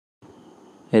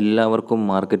എല്ലാവർക്കും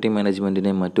മാർക്കറ്റിംഗ്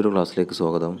മാനേജ്മെൻറ്റിൻ്റെ മറ്റൊരു ക്ലാസ്സിലേക്ക്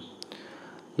സ്വാഗതം.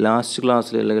 ലാസ്റ്റ്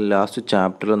ക്ലാസ്സിൽ അല്ലെങ്കിൽ ലാസ്റ്റ്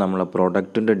ചാപ്റ്ററിൽ നമ്മളെ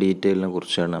പ്രൊഡക്റ്റിൻ്റെ ഡീറ്റെയിലിനെ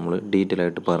കുറിച്ചാണ് നമ്മൾ ഡീറ്റെയിൽ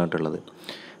ആയിട്ട് പറഞ്ഞിട്ടുള്ളത്.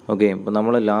 ഓക്കെ, അപ്പോൾ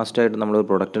നമ്മൾ ലാസ്റ്റായിട്ട് നമ്മൾ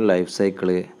പ്രൊഡക്റ്റിൻ്റെ ലൈഫ്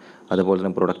സൈക്കിള്, അതുപോലെ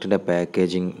തന്നെ പ്രൊഡക്റ്റിൻ്റെ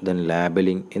പാക്കേജിങ്, ദെൻ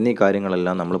ലാബലിംഗ് എന്നീ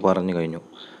കാര്യങ്ങളെല്ലാം നമ്മൾ പറഞ്ഞു കഴിഞ്ഞു.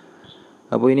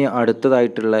 അപ്പോൾ ഇനി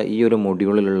അടുത്തതായിട്ടുള്ള ഈ ഒരു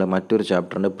മൊഡ്യൂളിലുള്ള മറ്റൊരു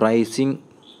ചാപ്റ്ററുണ്ട്, പ്രൈസിങ്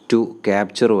ടു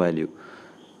ക്യാപ്ചർ വാല്യൂ.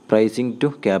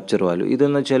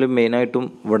 ഇതെന്ന് വെച്ചാൽ മെയിനായിട്ടും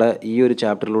ഇവിടെ ഈ ഒരു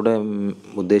ചാപ്റ്ററിലൂടെ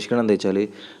ഉദ്ദേശിക്കുന്നത് എന്താ വെച്ചാൽ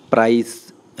പ്രൈസ്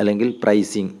അല്ലെങ്കിൽ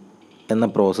പ്രൈസിങ് എന്ന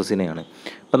പ്രോസസ്സിനെയാണ്.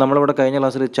 അപ്പോൾ നമ്മളിവിടെ കഴിഞ്ഞ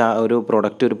ക്ലാസ്സിൽ ഒരു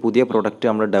പുതിയ പ്രൊഡക്റ്റ്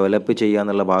നമ്മൾ ഡെവലപ്പ് ചെയ്യുക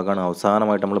എന്നുള്ള ഭാഗമാണ്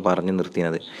അവസാനമായിട്ട് നമ്മൾ പറഞ്ഞു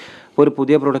നിർത്തിയത്. അപ്പോൾ ഒരു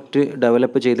പുതിയ പ്രൊഡക്റ്റ്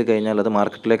ഡെവലപ്പ് ചെയ്ത് കഴിഞ്ഞാൽ അത്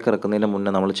മാർക്കറ്റിലേക്ക് ഇറക്കുന്നതിന്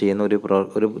മുന്നേ നമ്മൾ ചെയ്യുന്ന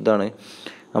ഒരു ഇതാണ്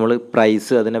നമ്മൾ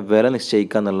പ്രൈസ്, അതിനെ വില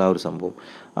നിശ്ചയിക്കുക എന്നുള്ള ഒരു സംഭവം.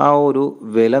 ആ ഒരു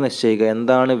വില നിശ്ചയിക്കുക,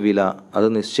 എന്താണ് വില, അത്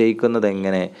നിശ്ചയിക്കുന്നത്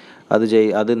എങ്ങനെ,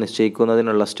 അത്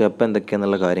നിശ്ചയിക്കുന്നതിനുള്ള സ്റ്റെപ്പ്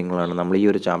എന്തൊക്കെയെന്നുള്ള കാര്യങ്ങളാണ് നമ്മൾ ഈ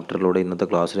ഒരു ചാപ്റ്ററിലൂടെ ഇന്നത്തെ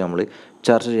ക്ലാസ്സിൽ നമ്മൾ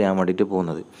ചർച്ച ചെയ്യാൻ വേണ്ടിയിട്ട്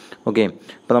പോകുന്നത്. ഓക്കെ,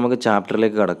 അപ്പോൾ നമുക്ക്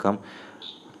ചാപ്റ്ററിലേക്ക് കടക്കാം.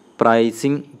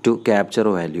 Pricing to capture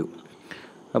value.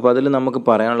 അപ്പോൾ അതിൽ നമുക്ക്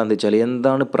പറയാനുള്ളത് എന്താ വെച്ചാൽ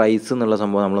എന്താണ് പ്രൈസ് എന്നുള്ള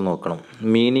സംഭവം നമ്മൾ നോക്കണം.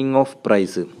 Meaning of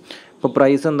price. ഇപ്പോൾ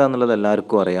പ്രൈസ് എന്താണെന്നുള്ളത്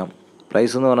എല്ലാവർക്കും അറിയാം.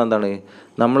 പ്രൈസ് എന്ന് പറഞ്ഞാൽ എന്താണ്,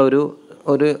 നമ്മളൊരു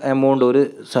എമൗണ്ട്, ഒരു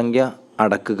സംഖ്യ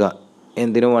അടക്കുക.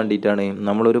 എന്തിനു വേണ്ടിയിട്ടാണ്?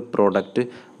 നമ്മളൊരു പ്രോഡക്റ്റ്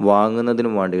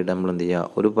വാങ്ങുന്നതിനും വേണ്ടിയിട്ട് നമ്മൾ എന്ത്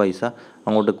ചെയ്യുക, ഒരു പൈസ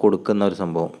അങ്ങോട്ട് കൊടുക്കുന്ന ഒരു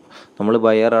സംഭവം. നമ്മൾ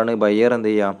ബയ്യർ എന്ത്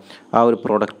ചെയ്യുക, ആ ഒരു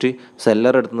പ്രോഡക്റ്റ്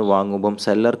സെല്ലർ അടുത്ത് നിന്ന് വാങ്ങുമ്പം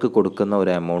സെല്ലർക്ക് കൊടുക്കുന്ന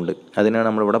ഒരു എമൗണ്ട്, അതിനാണ്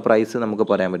നമ്മളിവിടെ പ്രൈസ് നമുക്ക്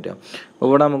പറയാൻ പറ്റുക. അപ്പോൾ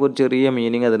ഇവിടെ നമുക്കൊരു ചെറിയ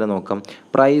മീനിങ് അതിനെ നോക്കാം.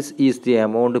 Price is the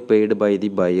amount paid by the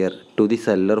buyer to the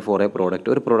seller four A product.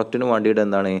 ഒരു പ്രോഡക്റ്റിന് വേണ്ടിയിട്ട്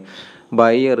എന്താണ്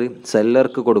ബയ്യർ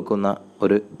സെല്ലർക്ക് കൊടുക്കുന്ന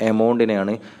ഒരു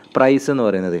എമൗണ്ടിനെയാണ് പ്രൈസ് എന്ന്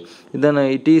പറയുന്നത്. ഇതാണ്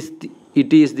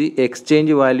it is the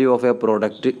exchange value of A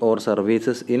product or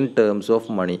services in terms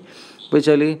of money. ഇപ്പോൾ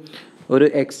വെച്ചാൽ ഒരു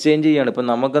എക്സ്ചേഞ്ച് ചെയ്യാണ്. ഇപ്പോൾ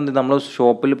നമ്മൾ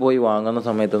ഷോപ്പിൽ പോയി വാങ്ങുന്ന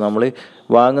സമയത്ത് നമ്മൾ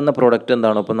വാങ്ങുന്ന പ്രോഡക്റ്റ്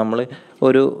എന്താണോ, ഇപ്പോൾ നമ്മൾ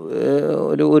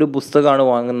ഒരു പുസ്തകമാണ്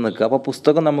വാങ്ങുന്നത് നിൽക്കുക. അപ്പോൾ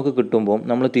പുസ്തകം നമുക്ക് കിട്ടുമ്പോൾ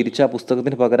നമ്മൾ തിരിച്ച് ആ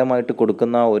പുസ്തകത്തിന് പകരമായിട്ട്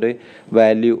കൊടുക്കുന്ന ഒരു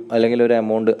വാല്യൂ അല്ലെങ്കിൽ ഒരു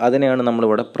എമൗണ്ട്, അതിനെയാണ്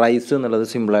നമ്മളിവിടെ പ്രൈസ് എന്നുള്ളത്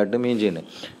സിമ്പിളായിട്ട് മീൻ ചെയ്യുന്നത്.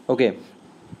 ഓക്കെ,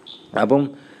 അപ്പം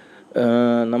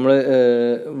നമ്മൾ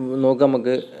നോക്കാം.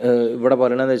 നമുക്ക് ഇവിടെ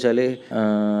പറയണതെന്ന് വെച്ചാൽ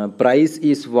price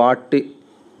is what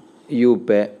you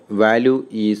pay, value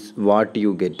is what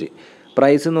you get.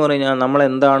 Price എന്ന് പറഞ്ഞു കഴിഞ്ഞാൽ നമ്മൾ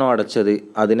എന്താണോ അടച്ചത്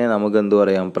അതിനെ നമുക്ക് എന്ത്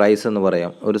പറയാം, പ്രൈസ് എന്ന്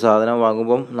പറയാം. ഒരു സാധനം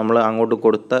വാങ്ങുമ്പം നമ്മൾ അങ്ങോട്ട്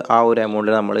കൊടുത്ത ആ ഒരു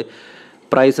എമൗണ്ടിനെ നമ്മൾ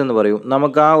പ്രൈസ് എന്ന് പറയും.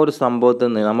 നമുക്ക് ആ ഒരു സംഭവത്തിൽ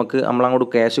നിന്ന് നമ്മളങ്ങോട്ട്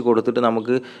ക്യാഷ് കൊടുത്തിട്ട്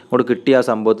നമുക്ക് അങ്ങോട്ട് കിട്ടിയ ആ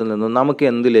സംഭവത്തിൽ നിന്ന് നമുക്ക്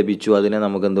എന്ത് ലഭിച്ചു അതിനെ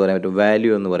നമുക്ക് എന്ത് പറയാൻ പറ്റും,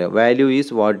 വാല്യൂ എന്ന് പറയാം. Value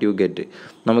is what you get.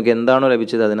 നമുക്ക് എന്താണോ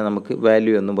ലഭിച്ചത് അതിനെ നമുക്ക്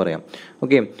വാല്യൂ എന്നും പറയാം.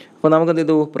 ഓക്കെ, അപ്പോൾ നമുക്കെന്ത്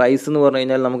ചെയ്തു, പ്രൈസ് എന്ന് പറഞ്ഞു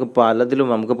കഴിഞ്ഞാൽ നമുക്ക് പലതിലും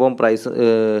നമുക്കിപ്പോൾ പ്രൈസ്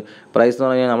എന്ന്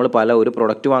പറഞ്ഞു കഴിഞ്ഞാൽ ഒരു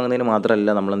പ്രൊഡക്റ്റ് വാങ്ങുന്നതിന്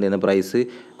മാത്രമല്ല നമ്മൾ എന്ത് ചെയ്യുന്നത്, പ്രൈസ്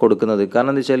കൊടുക്കുന്നത്.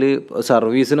 കാരണം എന്താ വെച്ചാൽ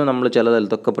സർവീസിനും നമ്മൾ ചില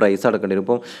സ്ഥലത്തൊക്കെ പ്രൈസ് അടക്കേണ്ടി വരും.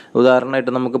 ഇപ്പം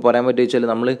ഉദാഹരണമായിട്ട് നമുക്ക് പറയാൻ പറ്റുക വെച്ചാൽ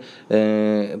നമ്മൾ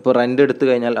ഇപ്പോൾ റെൻ്റ് എടുത്തു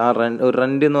കഴിഞ്ഞാൽ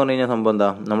റെൻ്റ് എന്ന് പറഞ്ഞു കഴിഞ്ഞാൽ സംഭവം എന്താ,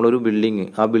 നമ്മളൊരു ബിൽഡിങ്,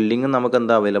 ആ ബിൽഡിങ് നമുക്ക്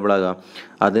എന്താ അവൈലബിൾ ആകുക,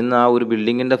 അതിന് ആ ഒരു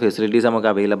ബിൽഡിങ്ങിൻ്റെ ഫെസിലിറ്റീസ് നമുക്ക്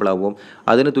അവൈലബിൾ ആകുമ്പോൾ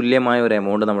അതിന് തുല്യമായ ഒരു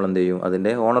എമൗണ്ട് നമ്മൾ എന്ത് ചെയ്യും,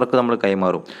 അതിൻ്റെ ഓണർക്ക് നമ്മൾ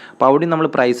കൈമാറും. അപ്പോൾ അവിടെ നമ്മൾ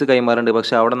പ്രൈസ് കൈമാറുന്നുണ്ട്.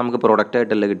 പക്ഷേ അവിടെ നമുക്ക്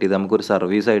പ്രൊഡക്റ്റായിട്ടല്ല കിട്ടിയത്, നമുക്കൊരു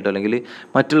സർവീസായിട്ടോ അല്ലെങ്കിൽ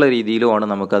മറ്റുള്ള രീതിയിലുമാണ്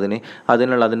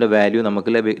അതിൻ്റെ വാല്യൂ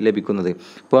നമുക്ക് ലഭിക്കുന്നത്.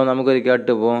 ഇപ്പോൾ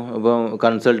നമുക്കൊരിക്കലായിട്ട് ഇപ്പോൾ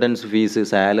consultants fees,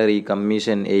 salary,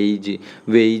 commission,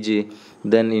 wage,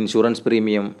 then insurance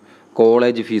premium,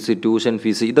 college fees, tuition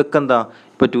fees, ഇതൊക്കെ എന്താ.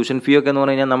 ഇപ്പോൾ ട്യൂഷൻ ഫീ ഒക്കെ എന്ന്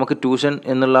പറഞ്ഞു കഴിഞ്ഞാൽ നമുക്ക് ട്യൂഷൻ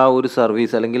എന്നുള്ള ആ ഒരു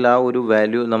സർവീസ് അല്ലെങ്കിൽ ആ ഒരു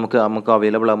വാല്യൂ നമുക്ക്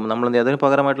അവൈലബിൾ ആകുമ്പോൾ നമ്മൾ എന്ത് ചെയ്യും, അതിന്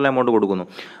പകരമായിട്ടുള്ള എമൗണ്ട് കൊടുക്കുന്നു.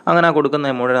 അങ്ങനെ ആ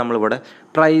കൊടുക്കുന്ന എമൗണ്ട് നമ്മളിവിടെ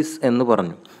പ്രൈസ് എന്ന്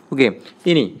പറഞ്ഞു. ഓക്കെ,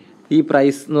 ഇനി ഈ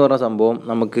പ്രൈസ് എന്ന് പറഞ്ഞ സംഭവം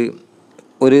നമുക്ക്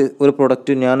ഒരു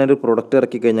ഞാനൊരു പ്രൊഡക്റ്റ്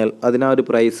ഇറക്കി കഴിഞ്ഞാൽ അതിനാ ഒരു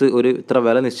പ്രൈസ്, ഇത്ര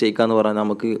വില നിശ്ചയിക്കുക എന്ന് പറഞ്ഞാൽ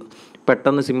നമുക്ക്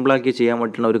പെട്ടെന്ന് സിമ്പിളാക്കി ചെയ്യാൻ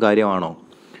പറ്റുന്ന ഒരു കാര്യമാണോ?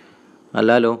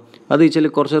 അല്ലല്ലോ. അത് വെച്ചാൽ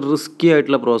കുറച്ച് റിസ്ക്കി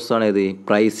ആയിട്ടുള്ള പ്രോസസ്സാണ് ഇത്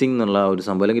പ്രൈസിങ് എന്നുള്ള ഒരു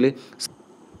സംഭവം. അല്ലെങ്കിൽ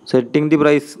സെറ്റിംഗ് ദി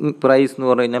പ്രൈസ് എന്ന്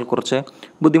പറഞ്ഞു കഴിഞ്ഞാൽ കുറച്ച്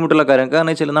ബുദ്ധിമുട്ടുള്ള കാര്യം.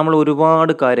 കാരണം വെച്ചാൽ നമ്മൾ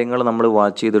ഒരുപാട് കാര്യങ്ങൾ നമ്മൾ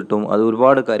വാച്ച് ചെയ്തിട്ടും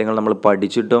ഒരുപാട് കാര്യങ്ങൾ നമ്മൾ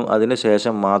പഠിച്ചിട്ടും അതിന്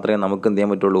ശേഷം മാത്രമേ നമുക്ക് എന്ത്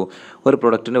ചെയ്യാൻ പറ്റുള്ളൂ, ഒരു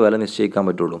പ്രൊഡക്റ്റിന് വില നിശ്ചയിക്കാൻ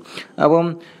പറ്റുള്ളൂ. അപ്പം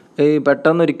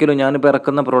പെട്ടെന്നൊരിക്കലും ഞാനിപ്പോൾ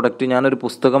ഇറക്കുന്ന പ്രോഡക്റ്റ്, ഞാനൊരു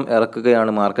പുസ്തകം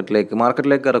ഇറക്കുകയാണ്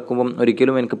മാർക്കറ്റിലേക്ക് ഇറക്കുമ്പം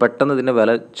ഒരിക്കലും എനിക്ക് പെട്ടെന്ന് ഇതിൻ്റെ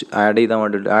വില ആഡ്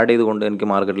ചെയ്തുകൊണ്ട് എനിക്ക്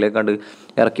മാർക്കറ്റിലേക്ക് കണ്ട്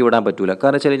ഇറക്കി വിടാൻ പറ്റില്ല.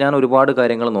 കാരണം വെച്ചാൽ ഞാൻ ഒരുപാട്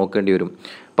കാര്യങ്ങൾ നോക്കേണ്ടി വരും.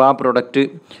 അപ്പോൾ ആ പ്രൊഡക്റ്റ്,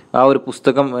 ആ ഒരു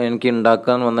പുസ്തകം എനിക്ക്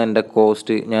ഉണ്ടാക്കാൻ വന്ന എൻ്റെ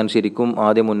കോസ്റ്റ് ഞാൻ ശരിക്കും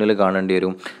ആദ്യം മുന്നിൽ കാണേണ്ടി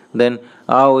വരും. ദെൻ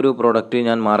ആ ഒരു പ്രൊഡക്റ്റ്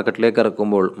ഞാൻ മാർക്കറ്റിലേക്ക്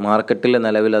ഇറക്കുമ്പോൾ മാർക്കറ്റിൽ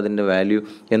നിലവിൽ അതിൻ്റെ വാല്യൂ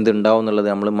എന്തുണ്ടാവും എന്നുള്ളത്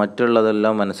നമ്മൾ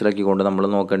മറ്റുള്ളതെല്ലാം മനസ്സിലാക്കിക്കൊണ്ട് നമ്മൾ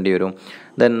നോക്കേണ്ടി വരും.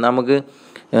 ദെൻ നമുക്ക്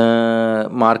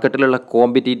മാർക്കറ്റിലുള്ള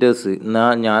കോമ്പറ്റീറ്റേഴ്സ്,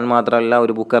 ഞാൻ മാത്രമല്ല,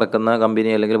 ഒരു ബുക്ക് ഇറക്കുന്ന കമ്പനി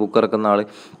അല്ലെങ്കിൽ ബുക്ക് ഇറക്കുന്ന ആൾ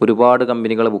ഒരുപാട്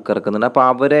കമ്പനികൾ ബുക്ക് ഇറക്കുന്നുണ്ട്. അപ്പോൾ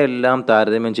അവരെ എല്ലാം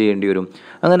താരതമ്യം ചെയ്യേണ്ടി വരും.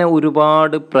 അങ്ങനെ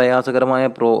ഒരുപാട് പ്രയാസകരമായ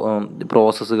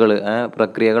പ്രോസസ്സുകൾ,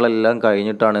 പ്രക്രിയകളെല്ലാം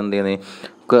കഴിഞ്ഞിട്ടാണ് എന്ത് ചെയ്യുന്നത്,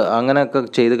 അങ്ങനെയൊക്കെ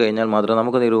ചെയ്ത് കഴിഞ്ഞാൽ മാത്രമേ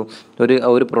നമുക്ക്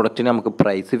ഒരു പ്രൊഡക്റ്റിന് നമുക്ക്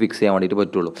പ്രൈസ് ഫിക്സ് ചെയ്യാൻ വേണ്ടിയിട്ട്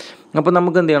പറ്റുള്ളൂ. അപ്പോൾ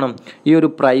നമുക്ക് എന്ത് ചെയ്യണം, ഈ ഒരു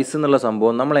പ്രൈസ് എന്നുള്ള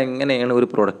സംഭവം നമ്മൾ എങ്ങനെയാണ് ഒരു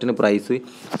പ്രൊഡക്റ്റിന് പ്രൈസ്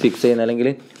ഫിക്സ് ചെയ്യുന്നത്, അല്ലെങ്കിൽ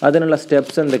അതിനുള്ള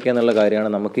സ്റ്റെപ്സ് എന്തൊക്കെയാണെന്നുള്ള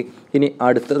കാര്യമാണ് നമുക്ക് ഇനി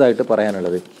അടുത്തതായിട്ട്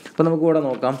പറയാനുള്ളത്. അപ്പോൾ നമുക്ക് ഇവിടെ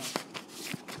നോക്കാം.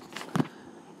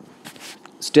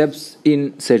 Steps in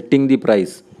setting the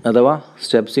price അഥവാ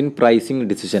steps in pricing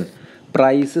decision.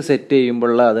 Price set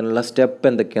ചെയ്യുമ്പോഴുള്ള അതിനുള്ള സ്റ്റെപ്പ്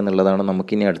എന്തൊക്കെയാണെന്നുള്ളതാണ്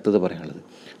നമുക്കിനി അടുത്തത് പറയാനുള്ളത്.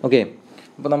 ഓക്കെ,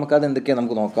 അപ്പോൾ നമുക്കത് എന്തൊക്കെയാണ്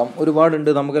നമുക്ക് നോക്കാം. ഒരുപാടുണ്ട്,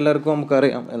 നമുക്കെല്ലാവർക്കും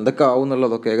നമുക്കറിയാം എന്തൊക്കെ ആവും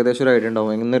എന്നുള്ളതൊക്കെ ഏകദേശം ഒരു ഐഡിയ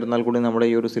ഉണ്ടാവും. എന്നിരുന്നാൽ കൂടി നമ്മുടെ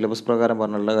ഈ ഒരു സിലബസ് പ്രകാരം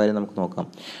പറഞ്ഞുള്ള കാര്യം നമുക്ക് നോക്കാം.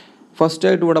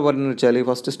 ഫസ്റ്റായിട്ട് ഇവിടെ പറയുന്നത് വെച്ചാൽ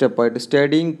ഫസ്റ്റ് സ്റ്റെപ്പായിട്ട്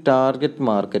സ്റ്റഡിങ് ടാർഗറ്റ്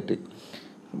മാർക്കറ്റ്.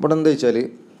 ഇവിടെ എന്താ വെച്ചാൽ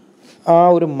ആ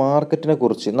ഒരു മാർക്കറ്റിനെ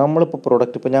കുറിച്ച് നമ്മളിപ്പോൾ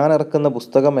പ്രൊഡക്റ്റ്, ഇപ്പോൾ ഞാൻ ഇറക്കുന്ന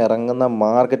പുസ്തകം ഇറങ്ങുന്ന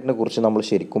മാർക്കറ്റിനെ കുറിച്ച് നമ്മൾ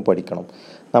ശരിക്കും പഠിക്കണം.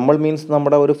 നമ്മൾ മീൻസ്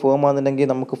നമ്മുടെ ഒരു ഫേം ആണെന്നുണ്ടെങ്കിൽ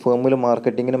നമുക്ക് ഫേമിൽ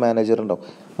മാർക്കറ്റിങ്ങിന് മാനേജർ ഉണ്ടാവും.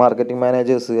 മാർക്കറ്റിംഗ്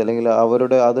മാനേജേഴ്സ് അല്ലെങ്കിൽ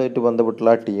അവരുടെ അതുമായിട്ട്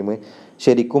ബന്ധപ്പെട്ടുള്ള ആ ടീം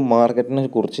ശരിക്കും മാർക്കറ്റിനെ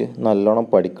കുറിച്ച് നല്ലോണം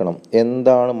പഠിക്കണം.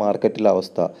 എന്താണ് മാർക്കറ്റിലെ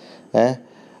അവസ്ഥ,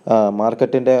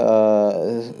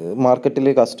 മാർക്കറ്റിൽ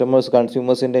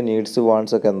കൺസ്യൂമേഴ്സിൻ്റെ നീഡ്സ്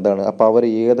വാണ്ട്സ് ഒക്കെ എന്താണ്, അപ്പോൾ അവർ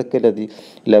ഏതൊക്കെ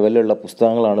ലെവലിലുള്ള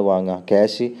പുസ്തകങ്ങളാണ് വാങ്ങുക,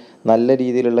 ക്യാഷ് നല്ല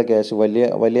രീതിയിലുള്ള ക്യാഷ്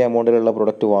വലിയ എമൗണ്ടിലുള്ള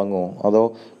പ്രൊഡക്റ്റ് വാങ്ങുമോ അതോ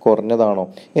കുറഞ്ഞതാണോ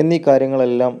എന്നീ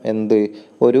കാര്യങ്ങളെല്ലാം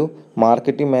ഒരു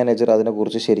മാർക്കറ്റിംഗ് മാനേജർ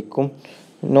അതിനെക്കുറിച്ച് ശരിക്കും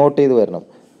നോട്ട് ചെയ്ത് വരണം.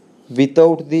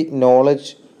 Without the knowledge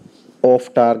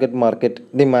of target market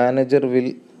the manager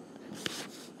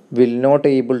will not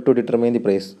able to determine the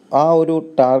price. ആ ഒരു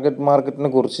ടാർഗറ്റ് മാർക്കറ്റിനെ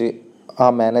കുറിച്ച് ആ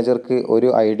മാനേജർക്ക് ഒരു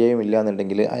ഐഡിയയും ഇല്ല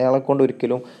എന്നുണ്ടെങ്കിൽ അയാളെ കൊണ്ട്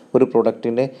ഒരിക്കലും ഒരു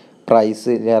പ്രൊഡക്റ്റിൻ്റെ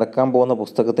പ്രൈസ്, ഇറക്കാൻ പോകുന്ന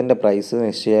പുസ്തകത്തിൻ്റെ പ്രൈസ്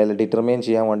ഡിറ്റർമൈൻ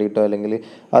ചെയ്യാൻ വേണ്ടിയിട്ടോ അല്ലെങ്കിൽ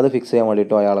അത് ഫിക്സ് ചെയ്യാൻ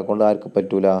വേണ്ടിയിട്ടോ അയാളെ കൊണ്ട് ആർക്കും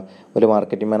പറ്റൂല, ഒരു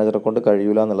മാർക്കറ്റിംഗ് മാനേജറെ കൊണ്ട്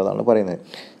കഴിയൂല എന്നുള്ളതാണ് പറയുന്നത്.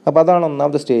 അപ്പോൾ അതാണ്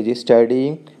ഒന്നാമത്തെ stage,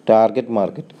 studying target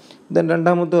market. Then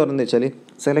രണ്ടാമത്തെ പറയുന്നത് വെച്ചാൽ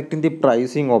selecting the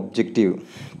pricing objective.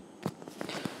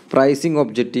 Pricing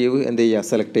objective എന്ത് ചെയ്യുക,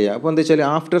 സെലക്ട് ചെയ്യുക. അപ്പോൾ എന്താ വെച്ചാൽ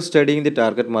after studying the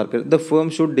target market the firm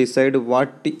should decide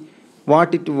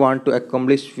what it want to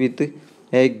accomplish with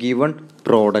a given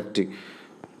product.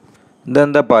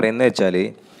 ഇതെന്താ പറയുന്നത് വെച്ചാൽ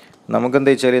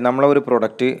നമുക്കെന്താ വെച്ചാൽ നമ്മളൊരു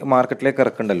പ്രൊഡക്റ്റ് മാർക്കറ്റിലേക്ക്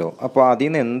ഇറക്കണ്ടല്ലോ, അപ്പോൾ അതിൽ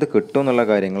നിന്ന് എന്ത് കിട്ടും എന്നുള്ള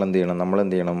കാര്യങ്ങൾ നമ്മൾ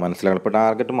എന്ത് ചെയ്യണം മനസ്സിലാക്കണം. ഇപ്പോൾ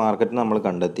ടാർഗറ്റ് മാർക്കറ്റ് നമ്മൾ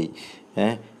കണ്ടെത്തി,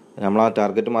 നമ്മൾ ആ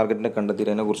ടാർഗറ്റ് മാർക്കറ്റിനെ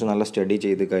കണ്ടെത്തിയിട്ട് അതിനെക്കുറിച്ച് നല്ല സ്റ്റഡി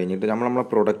ചെയ്ത് കഴിഞ്ഞിട്ട് നമ്മളെ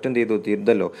പ്രൊഡക്റ്റ് എന്ത് ചെയ്തു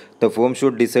തീർത്തല്ലോ. The firm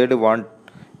should decide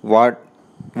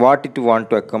what it want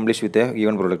to accomplish with a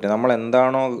given product. നമ്മൾ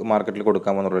എന്താണോ മാർക്കറ്റിൽ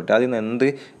കൊടുക്കാൻ പോകുന്ന പ്രൊഡക്റ്റ് അതിൽ നിന്ന് എന്ത്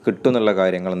കിട്ടും എന്നുള്ള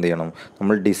കാര്യങ്ങൾ എന്ത് ചെയ്യണം,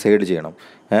 നമ്മൾ ഡിസൈഡ് ചെയ്യണം.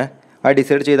 ആ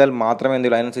ഡിസൈഡ് ചെയ്താൽ മാത്രമേ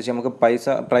എന്തെങ്കിലും അതിനനുസരിച്ച് നമുക്ക്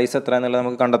പ്രൈസ് എത്ര എന്നുള്ളത്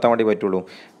നമുക്ക് കണ്ടെത്താൻ വേണ്ടി പറ്റുള്ളൂ.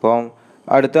 അപ്പോൾ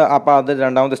അത്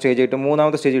രണ്ടാമത്തെ സ്റ്റേജ് ആയിട്ട്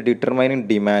മൂന്നാമത്തെ സ്റ്റേജ് ഡിറ്റർമൈനിങ്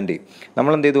ഡിമാൻഡ്.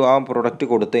 നമ്മൾ എന്ത് ചെയ്തു, ആ പ്രൊഡക്റ്റ്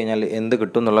കൊടുത്തു കഴിഞ്ഞാൽ എന്ത്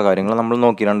കിട്ടും എന്നുള്ള കാര്യങ്ങൾ നമ്മൾ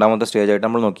നോക്കി, രണ്ടാമത്തെ സ്റ്റേജായിട്ട്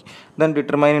നമ്മൾ നോക്കി. Then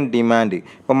determining demand.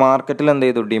 ഇപ്പോൾ മാർക്കറ്റിൽ എന്ത്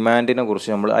ചെയ്തു, ഡിമാൻഡിനെ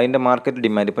കുറിച്ച് അതിൻ്റെ മാർക്കറ്റ്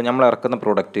ഡിമാൻഡ്, ഇപ്പോൾ നമ്മൾ ഇറക്കുന്ന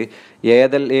പ്രൊഡക്റ്റ്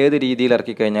ഏത് രീതിയിൽ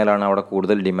ഇറക്കി കഴിഞ്ഞാലാണ് അവിടെ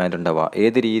കൂടുതൽ ഡിമാൻഡ് ഉണ്ടാവുക,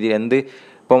 ഏത് രീതിയിൽ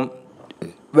ഇപ്പം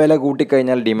വില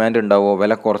കൂട്ടിക്കഴിഞ്ഞാൽ ഡിമാൻഡ് ഉണ്ടാവുമോ,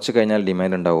 വില കുറച്ച് കഴിഞ്ഞാൽ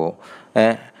ഡിമാൻഡ് ഉണ്ടാവുമോ,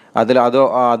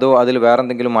 അതിൽ വേറെ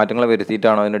എന്തെങ്കിലും മാറ്റങ്ങൾ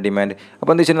വരുത്തിയിട്ടാണോ അതിൻ്റെ ഡിമാൻഡ്.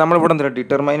 അപ്പോൾ എന്താ വെച്ചാൽ നമ്മളിവിടെ എന്താ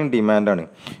determining ഡിമാൻഡാണ്.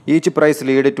 Each price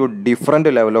lead to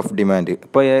different level of demand.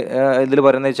 ഇപ്പോൾ ഇതിൽ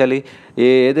പറയുന്നത് വെച്ചാൽ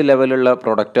ഏത് ലെവലുള്ള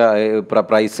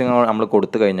പ്രൈസിങ് നമ്മൾ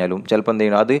കൊടുത്തു കഴിഞ്ഞാലും ചിലപ്പോൾ എന്ത്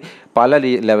ചെയ്യണം, അത് പല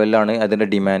ലെവലിലാണ് അതിൻ്റെ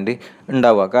ഡിമാൻഡ്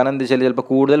ഉണ്ടാവുക. കാരണം എന്താ വെച്ചാൽ ചിലപ്പോൾ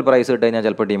കൂടുതൽ പ്രൈസ് ഇട്ട് കഴിഞ്ഞാൽ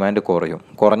ചിലപ്പോൾ ഡിമാൻഡ് കുറയും,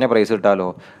 കുറഞ്ഞ പ്രൈസ്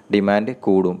ഇട്ടാലോ ഡിമാൻഡ്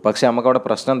കൂടും. പക്ഷേ നമുക്കവിടെ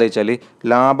പ്രശ്നം എന്താ വെച്ചാൽ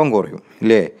ലാഭം കുറയും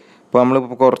ഇല്ലേ. ഇപ്പോൾ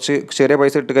നമ്മളിപ്പോൾ കുറച്ച് ചെറിയ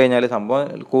പൈസ ഇട്ട് കഴിഞ്ഞാൽ സംഭവം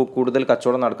കൂടുതൽ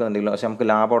കച്ചവടം നടക്കുന്നുണ്ടെങ്കിലും പക്ഷേ നമുക്ക്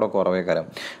ലാഭം അവിടെ കുറവേ കാര്യം.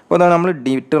 അപ്പോൾ അതാണ് നമ്മൾ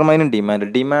ഡിറ്റർമൈനിങ്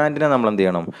ഡിമാൻഡിനെ നമ്മൾ എന്ത്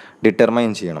ചെയ്യണം,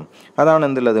 ഡിറ്റർമൈൻ ചെയ്യണം. അതാണ്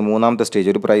എന്തുള്ളത് മൂന്നാമത്തെ സ്റ്റേജ്,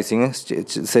 ഒരു പ്രൈസിങ്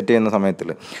സെറ്റ് ചെയ്യുന്ന സമയത്തിൽ.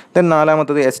 ദെൻ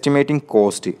നാലാമത്തത് എസ്റ്റിമേറ്റിംഗ്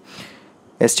കോസ്റ്റ്.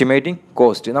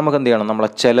 നമുക്ക് എന്ത് ചെയ്യണം,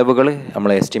 നമ്മളെ ചിലവുകൾ നമ്മൾ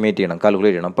എസ്റ്റിമേറ്റ് ചെയ്യണം,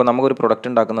 കാൽക്കുലേറ്റ് ചെയ്യണം. അപ്പോൾ നമുക്കൊരു പ്രൊഡക്റ്റ്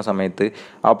ഉണ്ടാക്കുന്ന സമയത്ത്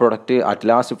ആ പ്രൊഡക്റ്റ് അറ്റ്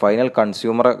ലാസ്റ്റ് ഫൈനൽ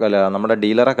നമ്മുടെ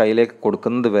ഡീലറെ കയ്യിലേക്ക്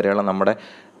കൊടുക്കുന്നത് വരെയുള്ള നമ്മുടെ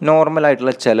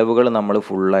നോർമലായിട്ടുള്ള ചിലവുകൾ നമ്മൾ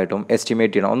ഫുള്ളായിട്ടും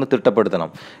എസ്റ്റിമേറ്റ് ചെയ്യണം, ഒന്ന് തിട്ടപ്പെടുത്തണം.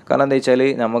 കാരണം എന്താ വെച്ചാൽ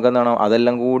നമുക്കെന്താണ്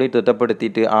അതെല്ലാം കൂടി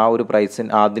തിട്ടപ്പെടുത്തിയിട്ട് ആ ഒരു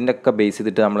അതിൻ്റെയൊക്കെ ബേസ്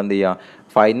ചെയ്തിട്ട് നമ്മൾ എന്ത് ചെയ്യുക,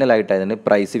 ഫൈനലായിട്ട് അതിന്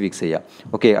പ്രൈസ് ഫിക്സ് ചെയ്യുക.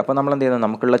 ഓക്കെ, അപ്പോൾ നമ്മൾ എന്ത് ചെയ്യുന്നത്,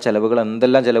 നമുക്കുള്ള ചിലവുകൾ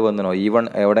എന്തെല്ലാം ചിലവ് വന്നോ, ഈവൺ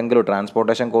എവിടെയെങ്കിലും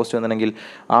ട്രാൻസ്പോർട്ടേഷൻ കോസ്റ്റ് വന്നിട്ടുണ്ടെങ്കിൽ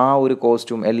ആ ഒരു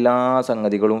കോസ്റ്റും എല്ലാ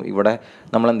സംഗതികളും ഇവിടെ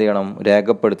നമ്മൾ എന്ത് ചെയ്യണം,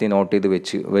 രേഖപ്പെടുത്തി നോട്ട് ചെയ്ത്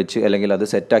വെച്ച് അല്ലെങ്കിൽ അത്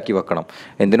സെറ്റാക്കി വെക്കണം.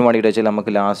 എന്തിനു വേണ്ടിയിട്ട് വെച്ചാൽ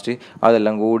നമുക്ക് ലാസ്റ്റ്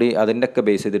അതെല്ലാം കൂടി അതിൻ്റെയൊക്കെ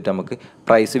ബേസ് ചെയ്തിട്ട് നമുക്ക്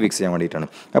പ്രൈസ് ഫിക്സ് ചെയ്യാൻ വേണ്ടിയിട്ടാണ്.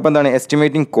 അപ്പോൾ എന്താണ്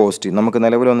എസ്റ്റിമേറ്റിംഗ് കോസ്റ്റ്, നമുക്ക്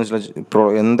നിലവിൽ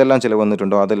എന്തെല്ലാം ചിലവ്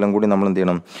വന്നിട്ടുണ്ടോ അതെല്ലാം കൂടി നമ്മൾ എന്ത്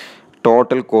ചെയ്യണം,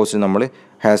 ടോട്ടൽ കോസ്റ്റ് നമ്മൾ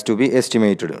ഹാസ് ടു ബി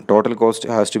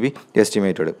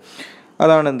എസ്റ്റിമേറ്റഡ്.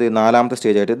 അതാണ് നാലാമത്തെ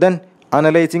സ്റ്റേജായിട്ട്. Then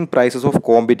analysing prices of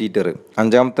competitor.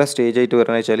 അഞ്ചാമത്തെ സ്റ്റേജായിട്ട്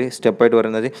പറയുന്നത് വെച്ചാൽ സ്റ്റെപ്പായിട്ട്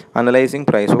പറയുന്നത് അനലൈസിങ്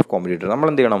പ്രൈസ് ഓഫ് കോമ്പറ്റീറ്റർ. നമ്മൾ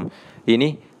എന്ത് ചെയ്യണം, ഇനി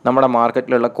നമ്മുടെ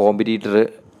മാർക്കറ്റിലുള്ള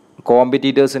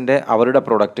കോമ്പറ്റീറ്റേഴ്സിൻ്റെ അവരുടെ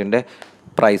പ്രൊഡക്റ്റിൻ്റെ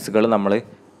പ്രൈസുകൾ നമ്മൾ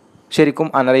ശരിക്കും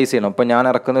അനലൈസ് ചെയ്യണം. ഇപ്പോൾ ഞാൻ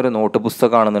ഇറക്കുന്ന ഒരു നോട്ട്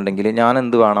പുസ്തകമാണെന്നുണ്ടെങ്കിൽ ഞാൻ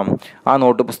എന്ത് വേണം, ആ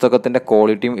നോട്ട് പുസ്തകത്തിൻ്റെ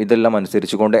ക്വാളിറ്റിയും ഇതെല്ലാം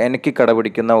അനുസരിച്ചുകൊണ്ട് എനിക്ക്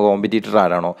കടപിടിക്കുന്ന കോമ്പറ്റീറ്റർ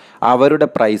ആരാണോ അവരുടെ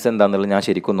പ്രൈസ് എന്താണെന്നുള്ളത് ഞാൻ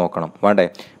ശരിക്കും നോക്കണം വേണ്ടേ.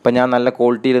 ഇപ്പം ഞാൻ നല്ല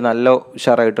ക്വാളിറ്റിയിൽ നല്ല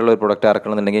ഉഷാറായിട്ടുള്ള ഒരു പ്രൊഡക്റ്റ്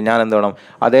ഇറക്കണമെന്നുണ്ടെങ്കിൽ ഞാൻ എന്ത് വേണം,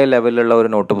 അതേ ലെവലിലുള്ള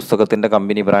ഒരു നോട്ട് പുസ്തകത്തിൻ്റെ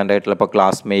കമ്പനി ബ്രാൻഡായിട്ടുള്ള ഇപ്പോൾ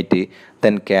ക്ലാസ്മേറ്റ്,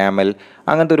 ദെൻ ക്യാമൽ,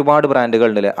 അങ്ങനത്തെ ഒരുപാട്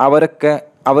ബ്രാൻഡുകളുണ്ടല്ലേ,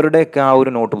 അവരുടെയൊക്കെ ആ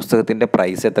ഒരു നോട്ട് പുസ്തകത്തിൻ്റെ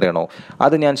പ്രൈസ് എത്രയാണോ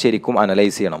അത് ഞാൻ ശരിക്കും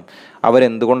അനലൈസ് ചെയ്യണം.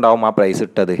 അവരെന്തുകൊണ്ടാവും ആ പ്രൈസ്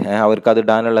ഇട്ടത്, അവർക്ക് അത്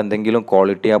ഇടാനുള്ള എന്തെങ്കിലും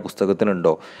ക്വാളിറ്റി ആ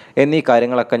പുസ്തകത്തിനുണ്ടോ എന്നീ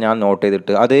കാര്യങ്ങളൊക്കെ ഞാൻ നോട്ട്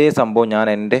ചെയ്തിട്ട് അതേ സംഭവം ഞാൻ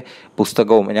എൻ്റെ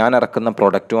പുസ്തകവും ഞാൻ ഇറക്കുന്ന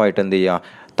പ്രൊഡക്റ്റുമായിട്ട് എന്ത് ചെയ്യുക,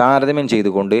 താരതമ്യം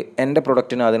ചെയ്തുകൊണ്ട് എൻ്റെ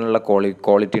പ്രൊഡക്റ്റിന് അതിനുള്ള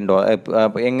ക്വാളിറ്റി ഉണ്ടോ,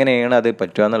 എങ്ങനെയാണ് അത്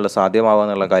പറ്റുക എന്നുള്ള സാധ്യമാവുക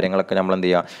എന്നുള്ള കാര്യങ്ങളൊക്കെ നമ്മൾ എന്ത്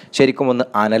ചെയ്യുക, ശരിക്കും ഒന്ന്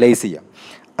അനലൈസ് ചെയ്യുക.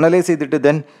 അനലൈസ് ചെയ്തിട്ട്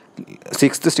ദെൻ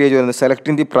 6th സ്റ്റേജ് വരുന്നത്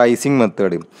selecting the pricing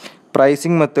method.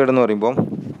 Pricing method എന്ന് പറയുമ്പോൾ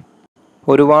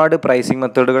ഒരുപാട് പ്രൈസിങ്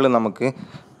മെത്തേഡുകൾ നമുക്ക്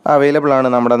അവൈലബിൾ ആണ്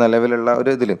നമ്മുടെ നിലവിലുള്ള ഒരു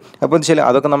ഇതിൽ. അപ്പോൾ എന്ന് വെച്ചാൽ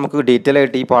അതൊക്കെ നമുക്ക് ഡീറ്റെയിൽ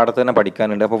ആയിട്ട് ഈ പാഠത്ത് തന്നെ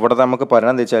പഠിക്കാനുണ്ട്. അപ്പോൾ ഇവിടെ നമുക്ക്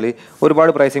പറയണമെന്ന് വെച്ചാൽ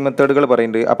ഒരുപാട് പ്രൈസിങ് മെത്തേഡുകൾ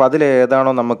പറയുന്നുണ്ട്. അപ്പോൾ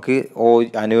അതിലേതാണോ നമുക്ക്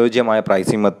അനുയോജ്യമായ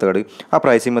പ്രൈസിങ് മെത്തേഡ്, ആ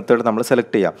പ്രൈസിങ് മെത്തേഡ് നമ്മൾ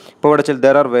സെലക്ട് ചെയ്യാം. ഇപ്പോൾ ഇവിടെ വെച്ചാൽ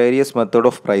there are various method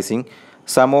of pricing.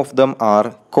 Some of them are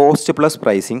cost plus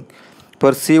pricing,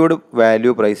 perceived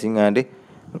value pricing and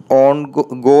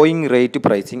going rate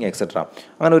pricing etcetera.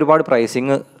 അങ്ങനെ ഒരുപാട്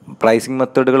പ്രൈസിങ്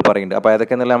മെത്തേഡുകൾ പറയുന്നുണ്ട്. അപ്പോൾ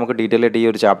അതൊക്കെയെന്നല്ല നമുക്ക് ഡീറ്റെയിൽ ആയിട്ട് ഈ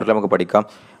ഒരു ചാപ്റ്ററിൽ നമുക്ക് പഠിക്കാം.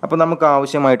 അപ്പോൾ നമുക്ക്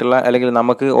ആവശ്യമായിട്ടുള്ള അല്ലെങ്കിൽ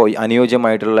നമുക്ക്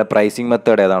അനുയോജ്യമായിട്ടുള്ള പ്രൈസിങ്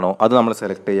മെത്തേഡ് ഏതാണോ അത് നമ്മൾ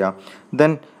സെലക്ട് ചെയ്യുക.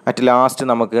 ദെൻ അറ്റ് ലാസ്റ്റ്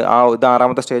നമുക്ക് ഇത്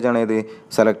 6ാമത്തെ സ്റ്റേജാണ്, ഇത്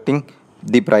selecting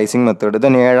the pricing method.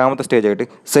 Then 7ാമത്തെ സ്റ്റേജായിട്ട്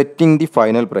setting the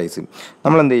final price.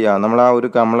 നമ്മൾ എന്ത് ചെയ്യുക, നമ്മൾ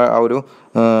ആ ഒരു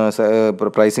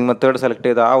പ്രൈസിങ് മെത്തേഡ് സെലക്ട്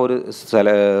ചെയ്ത ആ ഒരു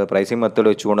പ്രൈസിങ് മെത്തേഡ്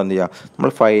വെച്ചുകൊണ്ട് എന്ത് ചെയ്യുക,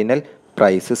 നമ്മൾ ഫൈനൽ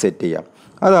പ്രൈസ് സെറ്റ് ചെയ്യാം.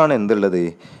 അതാണ് എന്തുള്ളത്,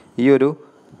 ഈ ഒരു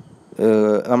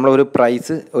നമ്മളൊരു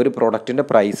ഒരു പ്രൊഡക്റ്റിൻ്റെ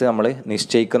പ്രൈസ് നമ്മൾ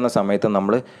നിശ്ചയിക്കുന്ന സമയത്ത്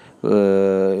നമ്മൾ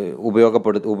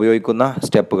ഉപയോഗിക്കുന്ന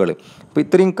സ്റ്റെപ്പുകൾ. അപ്പോൾ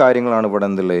ഇത്രയും കാര്യങ്ങളാണ് ഇവിടെ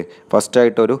എന്തുള്ളത്,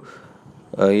 ഫസ്റ്റായിട്ടൊരു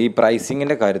ഈ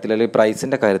പ്രൈസിങ്ങിൻ്റെ കാര്യത്തിൽ അല്ലെങ്കിൽ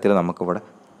പ്രൈസിൻ്റെ കാര്യത്തിൽ നമുക്കിവിടെ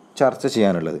ചർച്ച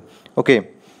ചെയ്യാനുള്ളത്. ഓക്കെ,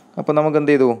 അപ്പോൾ നമുക്ക്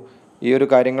എന്ത് ചെയ്തു, ഈ ഒരു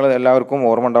കാര്യങ്ങൾ എല്ലാവർക്കും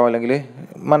ഓർമ്മ ഉണ്ടാവും അല്ലെങ്കിൽ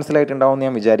മനസ്സിലായിട്ടുണ്ടാവും എന്ന്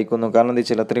ഞാൻ വിചാരിക്കുന്നു. കാരണം എന്താ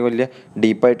വെച്ചാൽ അത്രയും വലിയ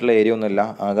ഡീപ്പായിട്ടുള്ള ഏരിയ ഒന്നുമില്ല.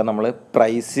 ആകെ നമ്മൾ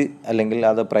പ്രൈസ് അല്ലെങ്കിൽ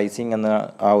അത് പ്രൈസിങ് എന്ന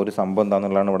ആ ഒരു സംഭവം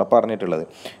എന്താണെന്നുള്ളതാണ് ഇവിടെ പറഞ്ഞിട്ടുള്ളത്.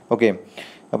 ഓക്കെ,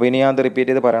 അപ്പോൾ ഇനി ഞാൻ അത്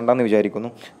റിപ്പീറ്റ് ചെയ്ത് പറയണ്ടെന്ന്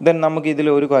വിചാരിക്കുന്നു. ദെൻ നമുക്ക് ഇതിൽ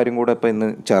ഒരു കാര്യം കൂടെ ഇപ്പോൾ ഇന്ന്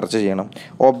ചർച്ച ചെയ്യണം,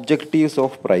 ഒബ്ജക്റ്റീവ്സ്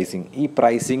ഓഫ് പ്രൈസിങ്. ഈ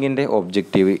പ്രൈസിങ്ങിൻ്റെ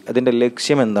ഒബ്ജക്റ്റീവ്, അതിൻ്റെ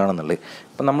ലക്ഷ്യം എന്താണെന്നുള്ളത്.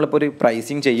 ഇപ്പം നമ്മളിപ്പോൾ ഒരു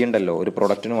പ്രൈസിങ് ചെയ്യണ്ടല്ലോ ഒരു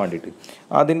പ്രൊഡക്റ്റിന് വേണ്ടിയിട്ട്,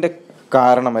 അതിൻ്റെ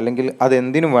കാരണം അല്ലെങ്കിൽ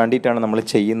അതെന്തിനു വേണ്ടിയിട്ടാണ് നമ്മൾ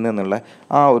ചെയ്യുന്നതെന്നുള്ള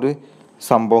ആ ഒരു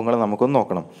സംഭവങ്ങൾ നമുക്കൊന്ന്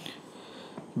നോക്കണം.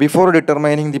 Before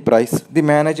determining the praise the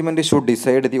management should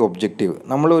decide the objective.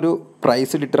 നമ്മളൊരു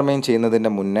പ്രൈസ് ഡിറ്റർമൈൻ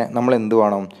ചെയ്യുന്നതിൻ്റെ മുന്നേ നമ്മൾ എന്ത്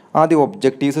വേണം, ആദ്യം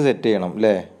ഒബ്ജക്റ്റീവ്സ് സെറ്റ് ചെയ്യണം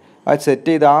അല്ലേ. അത് സെറ്റ്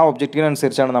ചെയ്ത് ആ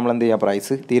ഒബ്ജക്റ്റീവിനനുസരിച്ചാണ് നമ്മൾ എന്ത് ചെയ്യുക,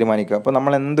 പ്രൈസ് തീരുമാനിക്കുക. അപ്പോൾ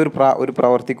നമ്മൾ ഒരു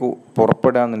പ്രവർത്തിക്ക്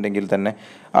പുറപ്പെടുകയെന്നുണ്ടെങ്കിൽ തന്നെ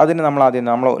അതിന്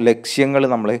നമ്മൾ ലക്ഷ്യങ്ങൾ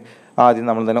ആദ്യം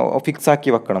നമ്മൾ തന്നെ ഫിക്സ് ആക്കി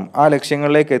വെക്കണം. ആ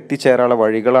ലക്ഷ്യങ്ങളിലേക്ക് എത്തിച്ചേരാനുള്ള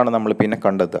വഴികളാണ് നമ്മൾ പിന്നെ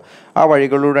കണ്ടെത്തുക. ആ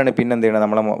വഴികളിലൂടെയാണ് പിന്നെ എന്ത് ചെയ്യണം,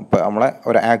 നമ്മളെ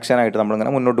ഒരു ആക്ഷനായിട്ട്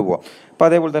നമ്മളിങ്ങനെ മുന്നോട്ട് പോകാം. അപ്പോൾ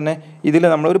അതേപോലെ തന്നെ ഇതിൽ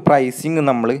നമ്മളൊരു പ്രൈസിങ്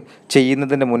നമ്മൾ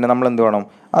ചെയ്യുന്നതിൻ്റെ മുന്നേ നമ്മൾ എന്ത് വേണം,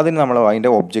 അതിന്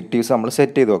അതിൻ്റെ ഒബ്ജക്റ്റീവ്സ് നമ്മൾ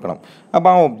സെറ്റ് ചെയ്ത് വെക്കണം.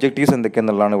 അപ്പോൾ ആ ഒബ്ജക്റ്റീവ്സ്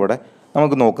എന്തൊക്കെയെന്നുള്ളതാണ് ഇവിടെ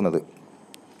നമുക്ക് നോക്കുന്നത്.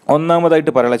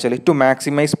 ഒന്നാമതായിട്ട് പറയുക വെച്ചാൽ ടു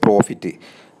മാക്സിമൈസ് പ്രോഫിറ്റ്.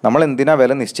 നമ്മൾ എന്തിനാണ്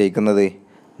വില നിശ്ചയിക്കുന്നത്,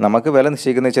 നമുക്ക് വില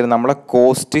നിശ്ചയിക്കുന്നത് വെച്ചാൽ നമ്മളെ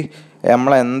കോസ്റ്റ്,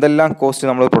 എന്തെല്ലാം കോസ്റ്റ്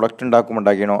നമ്മൾ പ്രൊഡക്റ്റ്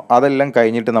ഉണ്ടാക്കിയണോ അതെല്ലാം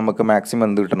കഴിഞ്ഞിട്ട് നമുക്ക് മാക്സിമം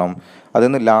എന്ത് കിട്ടണം, അതിൽ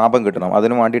നിന്ന് ലാഭം കിട്ടണം.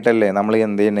 അതിന് വേണ്ടിയിട്ടല്ലേ നമ്മൾ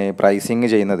എന്ത് ചെയ്യുന്നത്, പ്രൈസിങ്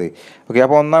ചെയ്യുന്നത്. ഓക്കെ,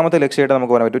 അപ്പോൾ ഒന്നാമത്തെ ലക്ഷ്യമായിട്ട്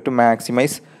നമുക്ക് പറയാൻ പറ്റും ടു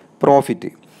മാക്സിമൈസ്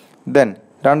പ്രോഫിറ്റ്. ദെൻ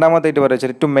രണ്ടാമതായിട്ട് പറയുക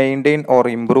വെച്ചാൽ to maintain or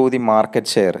improve the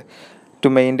market share. To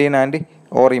maintain and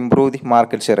or improve the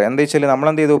market share. എന്താ വെച്ചാൽ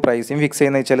നമ്മളെന്ത് ചെയ്തു, പ്രൈസിങ് ഫിക്സ്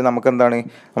ചെയ്യുന്നത് വെച്ചാൽ നമുക്ക് എന്താണ്,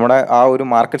 നമ്മുടെ ആ ഒരു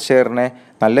മാർക്കറ്റ് ഷെയറിനെ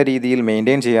നല്ല രീതിയിൽ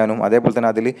മെയിൻറ്റെയിൻ ചെയ്യാനും അതേപോലെ തന്നെ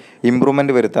അതിൽ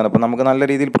ഇമ്പ്രൂവ്മെൻറ്റ് വരുത്താനും. അപ്പോൾ നമുക്ക് നല്ല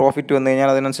രീതിയിൽ പ്രോഫിറ്റ് വന്നു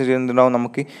കഴിഞ്ഞാൽ അതിനനുസരിച്ച് എന്തുണ്ടാവും,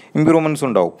 നമുക്ക് ഇമ്പ്രൂവ്മെൻറ്റ്സ്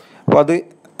ഉണ്ടാവും. അപ്പോൾ അത്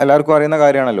എല്ലാവർക്കും അറിയുന്ന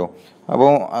കാര്യമാണല്ലോ.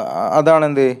 അപ്പോൾ അതാണ്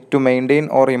എന്ത്, to maintain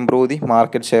or improve the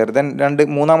market share. Then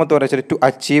മൂന്നാമത്തെ പറയുക to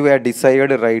achieve A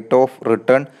decide rate of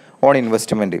return on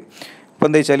investment. ഇപ്പോൾ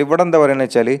എന്താ വെച്ചാൽ ഇവിടെ എന്താ പറയുന്നത്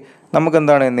വെച്ചാൽ നമുക്ക്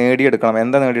എന്താണ് നേടിയെടുക്കണം,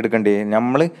 എന്താ നേടിയെടുക്കേണ്ടത്,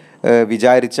 നമ്മൾ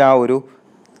വിചാരിച്ച ആ ഒരു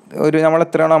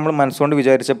നമ്മളെത്രയാണോ നമ്മൾ മനസ്സുകൊണ്ട്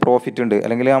വിചാരിച്ച പ്രോഫിറ്റ് ഉണ്ട്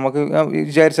അല്ലെങ്കിൽ നമുക്ക്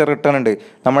വിചാരിച്ച റിട്ടേൺ ഉണ്ട്,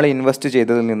 നമ്മൾ ഇൻവെസ്റ്റ്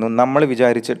ചെയ്തതിൽ നിന്നും നമ്മൾ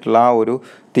വിചാരിച്ചിട്ടുള്ള ആ ഒരു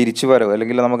തിരിച്ചു വരവ്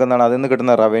അല്ലെങ്കിൽ നമുക്ക് എന്താണ് അതിൽ നിന്ന്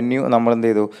കിട്ടുന്ന റവന്യൂ നമ്മൾ എന്ത്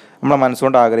ചെയ്തു, നമ്മളെ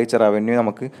മനസ്സുകൊണ്ട് ആഗ്രഹിച്ച റവന്യൂ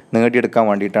നമുക്ക് നേടിയെടുക്കാൻ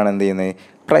വേണ്ടിയിട്ടാണ് എന്ത് ചെയ്യുന്നത്,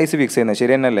 പ്രൈസ് ഫിക്സ് ചെയ്യുന്നത്.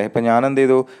 ശരി തന്നെയല്ലേ. ഇപ്പം ഞാൻ എന്ത്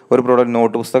ചെയ്തു, ഒരു പ്രോഡക്റ്റ്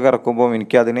നോട്ട് പുസ്തകം ഇറക്കുമ്പോൾ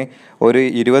എനിക്കതിന് ഒരു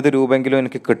 20 രൂപയെങ്കിലും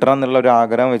എനിക്ക് കിട്ടണം എന്നുള്ള ഒരു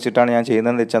ആഗ്രഹം വെച്ചിട്ടാണ് ഞാൻ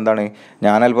ചെയ്യുന്നതെന്ന് വെച്ചാൽ എന്താണ്,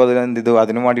 ഞാൻ അല്പം എന്ത് ചെയ്തു,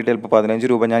 അതിന് വേണ്ടിയിട്ട് ചിലപ്പോൾ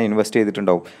 15 രൂപ ഞാൻ ഇൻവെസ്റ്റ്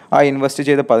ചെയ്തിട്ടുണ്ടാവും. ആ ഇൻവെസ്റ്റ്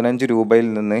ചെയ്ത 15 രൂപയിൽ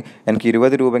നിന്ന് എനിക്ക്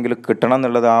 20 രൂപയെങ്കിലും കിട്ടണം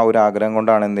എന്നുള്ളത് ആ ഒരു ആഗ്രഹം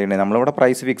കൊണ്ടാണ് എന്ത് ചെയ്യുന്നത്, നമ്മളിവിടെ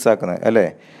പ്രൈസ് ഫിക്സ് ആക്കുന്നത് അല്ലേ.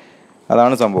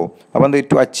 അതാണ് സംഭവം. അപ്പോൾ എന്ത്,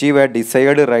 to achieve A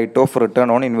decide rate of return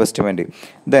on investment.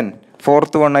 Then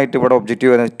fourth one ആയിട്ട് ഇവിടെ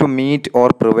ഒബ്ജക്റ്റീവ് വരുന്നത് to meet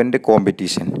or prevent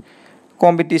competition.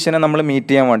 കോമ്പറ്റീഷനെ നമ്മൾ മീറ്റ്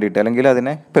ചെയ്യാൻ വേണ്ടിയിട്ട് അല്ലെങ്കിൽ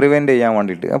അതിനെ പ്രിവെൻറ്റ് ചെയ്യാൻ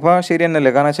വേണ്ടിയിട്ട്. അപ്പോൾ ശരി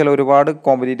തന്നെയല്ലേ, കാരണം വെച്ചാൽ ഒരുപാട്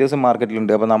കോമ്പറ്റീറ്റേഴ്സ്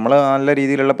മാർക്കറ്റിലുണ്ട്. അപ്പോൾ നമ്മൾ നല്ല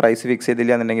രീതിയിലുള്ള പ്രൈസ് ഫിക്സ്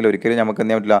ചെയ്തില്ല എന്നുണ്ടെങ്കിൽ ഒരിക്കലും നമുക്ക്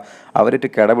എന്ത് ചെയ്യാൻ പറ്റില്ല, അവരിട്ട്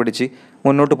കിടപിടിച്ച്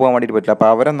മുന്നോട്ട് പോകാൻ വേണ്ടിയിട്ട് പറ്റില്ല. അപ്പോൾ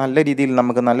അവരെ നല്ല രീതിയിൽ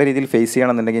നമുക്ക് നല്ല രീതിയിൽ ഫേസ്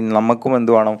ചെയ്യണമെന്നുണ്ടെങ്കിൽ നമുക്കും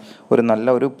എന്ത് വേണം, ഒരു നല്ല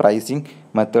ഒരു പ്രൈസിങ്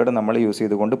മെത്തേഡ് നമ്മൾ യൂസ്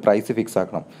ചെയ്തുകൊണ്ട് പ്രൈസ് ഫിക്സ്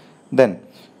ആക്കണം. ദെൻ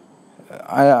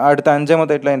അടുത്ത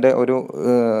അഞ്ചാമത്തായിട്ടുള്ള എൻ്റെ ഒരു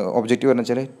ഒബ്ജക്റ്റീവ് എന്ന്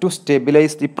വെച്ചാൽ to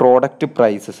stabilise the product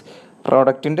prices,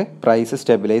 പ്രോഡക്റ്റിൻ്റെ പ്രൈസ്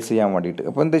സ്റ്റെബിലൈസ് ചെയ്യാൻ വേണ്ടിയിട്ട്.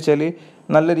 അപ്പോൾ എന്താ വെച്ചാൽ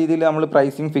നല്ല രീതിയിൽ നമ്മൾ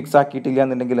പ്രൈസിങ് ഫിക്സ് ആക്കിയിട്ടില്ല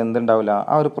എന്നുണ്ടെങ്കിൽ എന്തുണ്ടാവില്ല,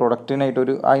 ആ ഒരു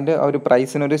പ്രൊഡക്റ്റിനായിട്ടൊരു അതിൻ്റെ ഒരു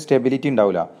പ്രൈസിനൊരു സ്റ്റെബിലിറ്റി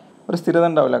ഉണ്ടാവില്ല, ഒരു സ്ഥിരത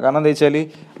ഉണ്ടാവില്ല. കാരണം എന്താ വെച്ചാൽ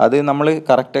അത് നമ്മൾ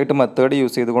കറക്റ്റായിട്ട് മെത്തേഡ്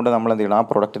യൂസ് ചെയ്തുകൊണ്ട് നമ്മൾ എന്ത് ചെയ്യണം, ആ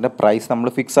പ്രൊഡക്റ്റിൻ്റെ പ്രൈസ് നമ്മൾ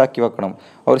ഫിക്സ് ആക്കി വെക്കണം.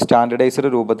 ആ ഒരു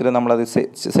സ്റ്റാൻഡർഡൈസ്ഡ് രൂപത്തിൽ നമ്മളത്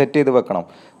സെറ്റ് ചെയ്ത് വെക്കണം.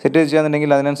 സെറ്റ് ചെയ്ത്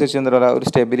ചെയ്യാന്നുണ്ടെങ്കിൽ അതിനനുസരിച്ച് എന്താ പറയുക, ഒരു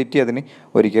സ്റ്റെബിലിറ്റി അതിന്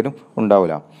ഒരിക്കലും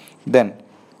ഉണ്ടാവില്ല. ദെൻ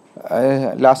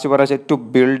ലാസ്റ്റ് പറയുക to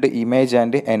build image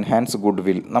and enhance good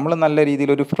will. നമ്മൾ നല്ല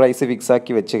രീതിയിലൊരു പ്രൈസ് ഫിക്സ്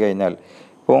ആക്കി വെച്ച് കഴിഞ്ഞാൽ,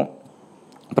 ഇപ്പോൾ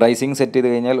പ്രൈസിങ് സെറ്റ് ചെയ്ത്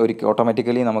കഴിഞ്ഞാൽ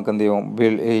ഓട്ടോമാറ്റിക്കലി നമുക്ക് എന്ത് ചെയ്യും,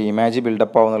 ഇമേജ്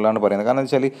ബിൽഡപ്പ് ആവും എന്നുള്ളതാണ് പറയുന്നത്. കാരണം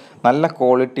എന്ന് വെച്ചാൽ നല്ല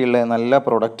ക്വാളിറ്റിയുള്ള നല്ല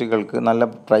പ്രൊഡക്റ്റുകൾക്ക് നല്ല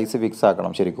പ്രൈസ് ഫിക്സ്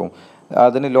ആക്കണം. ശരിക്കും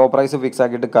അതിന് ലോ പ്രൈസ് ഫിക്സ്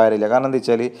ആക്കിയിട്ട് കാര്യമില്ല. കാരണം എന്താ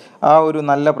വെച്ചാൽ ആ ഒരു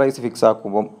നല്ല പ്രൈസ് ഫിക്സ്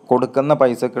ആക്കുമ്പം കൊടുക്കുന്ന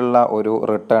പൈസക്കുള്ള ഒരു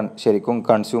റിട്ടേൺ ശരിക്കും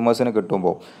കൺസ്യൂമേഴ്സിന്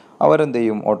കിട്ടുമ്പോൾ അവരെന്ത്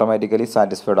ചെയ്യും, ഓട്ടോമാറ്റിക്കലി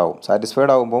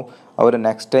സാറ്റിസ്ഫൈഡ് ആകുമ്പോൾ അവർ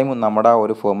നെക്സ്റ്റ് ടൈം നമ്മുടെ ആ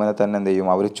ഒരു ഫേമിനെ തന്നെ എന്ത് ചെയ്യും,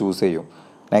 അവർ ചൂസ് ചെയ്യും.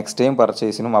 നെക്സ്റ്റ് ടൈം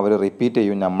പർച്ചേസിനും അവർ റിപ്പീറ്റ്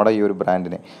ചെയ്യും നമ്മുടെ ഈ ഒരു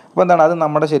ബ്രാൻഡിനെ. അപ്പോൾ എന്താണ്, അത്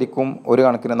നമ്മുടെ ശരിക്കും ഒരു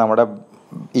കണക്കിന് നമ്മുടെ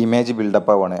ഇമേജ്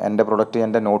ബിൽഡപ്പ് ആവുകയാണ്. എൻ്റെ പ്രൊഡക്റ്റ്,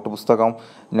 എൻ്റെ നോട്ട് പുസ്തകം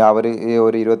അവർ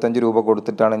ഒരു 25 രൂപ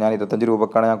കൊടുത്തിട്ടാണ്, ഞാൻ 25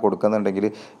 രൂപക്കാണ് ഞാൻ കൊടുക്കുന്നുണ്ടെങ്കിൽ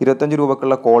 25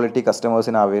 രൂപക്കുള്ള ക്വാളിറ്റി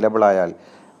കസ്റ്റമേഴ്സിന് അവൈലബിൾ ആയാൽ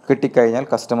കിട്ടിക്കഴിഞ്ഞാൽ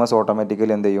കസ്റ്റമേഴ്സ്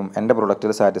ഓട്ടോമാറ്റിക്കലി എന്ത് ചെയ്യും, എൻ്റെ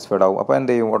പ്രൊഡക്റ്റിൽ സാറ്റിസ്ഫൈഡ് ആവും. അപ്പോൾ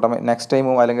എന്ത് ചെയ്യും, നെക്സ്റ്റ്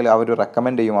ടൈമും അല്ലെങ്കിൽ അവർ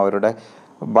റെക്കമെൻഡ് ചെയ്യും അവരുടെ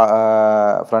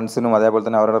ഫ്രണ്ട്സിനും അതേപോലെ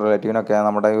തന്നെ അവരുടെ റിലേറ്റീവിനൊക്കെ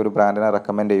നമ്മുടെ ഈ ഒരു ബ്രാൻഡിനെ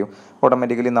റെക്കമെൻഡ് ചെയ്യും.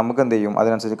 ഓട്ടോമാറ്റിക്കലി നമുക്ക് എന്ത് ചെയ്യും,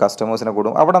 അതിനനുസരിച്ച് കസ്റ്റമേഴ്സിനെ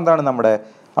കൂടും. അവിടെ എന്താണ്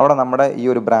നമ്മുടെ ഈ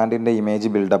ഒരു ബ്രാൻഡിൻ്റെ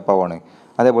ഇമേജ് ബിൽഡപ്പ് ആവാണ്.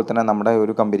 അതേപോലെ തന്നെ നമ്മുടെ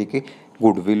ഒരു കമ്പനിക്ക്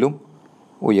ഗുഡ് വില്ലും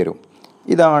ഉയരും.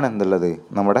 ഇതാണ് എന്തുള്ളത്,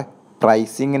 നമ്മുടെ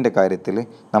പ്രൈസിങ്ങിൻ്റെ കാര്യത്തിൽ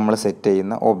നമ്മൾ സെറ്റ്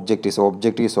ചെയ്യുന്ന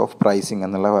ഒബ്ജക്റ്റീവ്സ് ഓഫ് പ്രൈസിങ്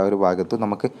എന്നുള്ള ഒരു ഭാഗത്ത്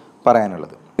നമുക്ക്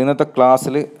പറയാനുള്ളത്. ഇന്നത്തെ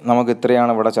ക്ലാസ്സിൽ നമുക്ക്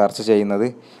ഇത്രയാണ് ഇവിടെ ചർച്ച ചെയ്യുന്നത്.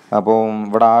 അപ്പോൾ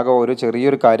ഇവിടെ ആകെ ഒരു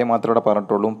ചെറിയൊരു കാര്യം മാത്രമേ ഇവിടെ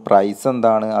പറഞ്ഞിട്ടുള്ളൂ. പ്രൈസ്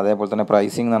എന്താണ്, അതേപോലെ തന്നെ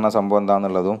പ്രൈസിങ് എന്ന് പറഞ്ഞ സംഭവം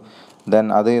എന്താണെന്നുള്ളതും, ദെൻ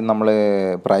അത്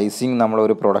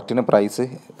നമ്മളൊരു പ്രൊഡക്റ്റിന്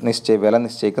വില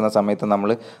നിശ്ചയിക്കുന്ന സമയത്ത്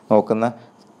നമ്മൾ നോക്കുന്ന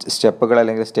സ്റ്റെപ്പുകൾ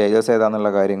അല്ലെങ്കിൽ സ്റ്റേജസ്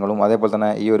ഏതാണെന്നുള്ള കാര്യങ്ങളും, അതേപോലെ തന്നെ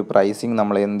ഈ ഒരു പ്രൈസിങ്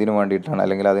നമ്മൾ എന്തിനു വേണ്ടിയിട്ടാണ്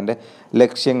അല്ലെങ്കിൽ അതിൻ്റെ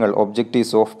ലക്ഷ്യങ്ങൾ,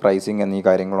 ഒബ്ജക്റ്റീവ്സ് ഓഫ് പ്രൈസിങ് എന്നീ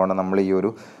കാര്യങ്ങളാണ് നമ്മൾ ഈ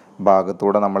ഒരു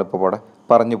ഭാഗത്തൂടെ നമ്മളിപ്പോൾ ഇവിടെ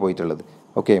പറഞ്ഞു പോയിട്ടുള്ളത്.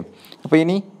 ഓക്കെ, അപ്പോൾ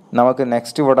ഇനി നമുക്ക്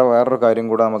നെക്സ്റ്റ് ഇവിടെ വേറൊരു കാര്യം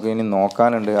കൂടെ നമുക്ക് ഇനി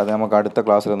നോക്കാനുണ്ട്. അത് നമുക്ക് അടുത്ത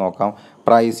ക്ലാസ്സിൽ നോക്കാം.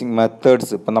 പ്രൈസിങ്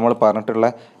മെത്തേഡ്സ്, ഇപ്പം നമ്മൾ പറഞ്ഞിട്ടുള്ള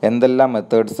എന്തെല്ലാം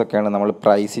മെത്തേഡ്സൊക്കെയാണ് നമ്മൾ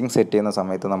പ്രൈസിങ് സെറ്റ് ചെയ്യുന്ന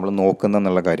സമയത്ത് നമ്മൾ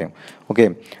നോക്കുന്നതെന്നുള്ള കാര്യം. ഓക്കെ,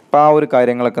 അപ്പോൾ ആ ഒരു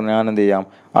കാര്യങ്ങളൊക്കെ ഞാൻ എന്ത് ചെയ്യാം,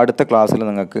 അടുത്ത ക്ലാസ്സിൽ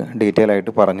നിങ്ങൾക്ക് ഡീറ്റെയിൽ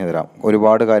ആയിട്ട് പറഞ്ഞു തരാം.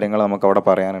 ഒരുപാട് കാര്യങ്ങൾ നമുക്ക് അവിടെ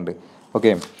പറയാനുണ്ട്.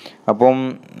 ഓക്കെ, അപ്പം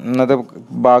ഇന്നത്തെ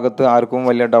ഭാഗത്ത് ആർക്കും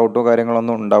വലിയ ഡൗട്ടോ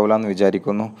കാര്യങ്ങളൊന്നും ഉണ്ടാവില്ല എന്ന്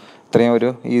വിചാരിക്കുന്നു. ഇത്രയും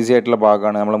ഒരു ഈസി ആയിട്ടുള്ള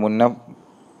ഭാഗമാണ്. നമ്മൾ മുന്നേ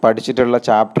പഠിച്ചിട്ടുള്ള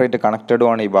ചാപ്റ്ററായിട്ട്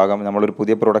കണക്റ്റഡുമാണ് ഈ ഭാഗം. നമ്മളൊരു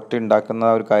പുതിയ പ്രൊഡക്റ്റ് ഉണ്ടാക്കുന്ന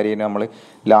ഒരു കാര്യം നമ്മൾ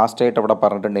ലാസ്റ്റായിട്ട് അവിടെ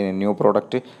പറഞ്ഞിട്ടുണ്ട്, ന്യൂ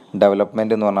പ്രൊഡക്റ്റ്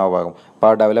ഡെവലപ്മെൻറ്റ് എന്ന് പറഞ്ഞ ആ ഭാഗം. അപ്പോൾ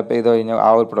ആ ഡെവലപ്പ് ചെയ്ത് കഴിഞ്ഞാൽ ആ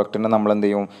ഒരു പ്രൊഡക്റ്റിനെ നമ്മൾ എന്ത്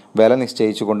ചെയ്യും, വില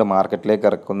നിശ്ചയിച്ചുകൊണ്ട് മാർക്കറ്റിലേക്ക്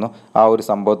ഇറക്കുന്നു. ആ ഒരു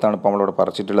സംഭവത്താണ് ഇപ്പോൾ നമ്മളിവിടെ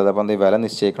പഠിച്ചിട്ടുള്ളത്. അപ്പോൾ എന്ത് വില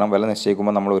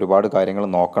നിശ്ചയിക്കുമ്പോൾ നമ്മൾ ഒരുപാട് കാര്യങ്ങൾ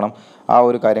നോക്കണം. ആ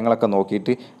ഒരു കാര്യങ്ങളൊക്കെ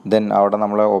നോക്കിയിട്ട് ദെൻ അവിടെ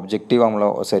നമ്മളെ ഒബ്ജക്റ്റീവ് നമ്മൾ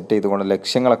സെറ്റ് ചെയ്തുകൊണ്ട്,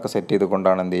 ലക്ഷ്യങ്ങളൊക്കെ സെറ്റ്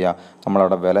ചെയ്തുകൊണ്ടാണ് എന്ത് ചെയ്യുക,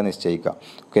 നമ്മളവിടെ വില നിശ്ചയിക്കുക.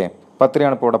 ഓക്കെ, അപ്പോൾ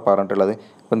അത്രയാണ് ഇപ്പോൾ ഇവിടെ പറഞ്ഞിട്ടുള്ളത്.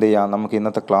 അപ്പോൾ എന്ത് ചെയ്യാം, നമുക്ക്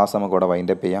ഇന്നത്തെ ക്ലാസ് നമുക്ക് ഇവിടെ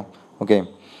വൈൻഡപ്പ് ചെയ്യാം. ഓക്കെ,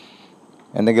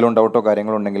 എന്തെങ്കിലും ഡൗട്ടോ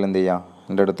കാര്യങ്ങളോ ഉണ്ടെങ്കിൽ എന്ത് ചെയ്യാം,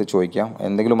 എൻ്റെ അടുത്ത് ചോദിക്കാം.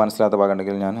 എന്തെങ്കിലും മനസ്സിലാത്ത ഭാഗം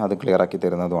ഉണ്ടെങ്കിൽ ഞാൻ അത് ക്ലിയർ ആക്കി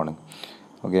തരുന്നതുമാണ്.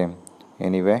 Okay,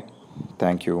 anyway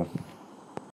thank you.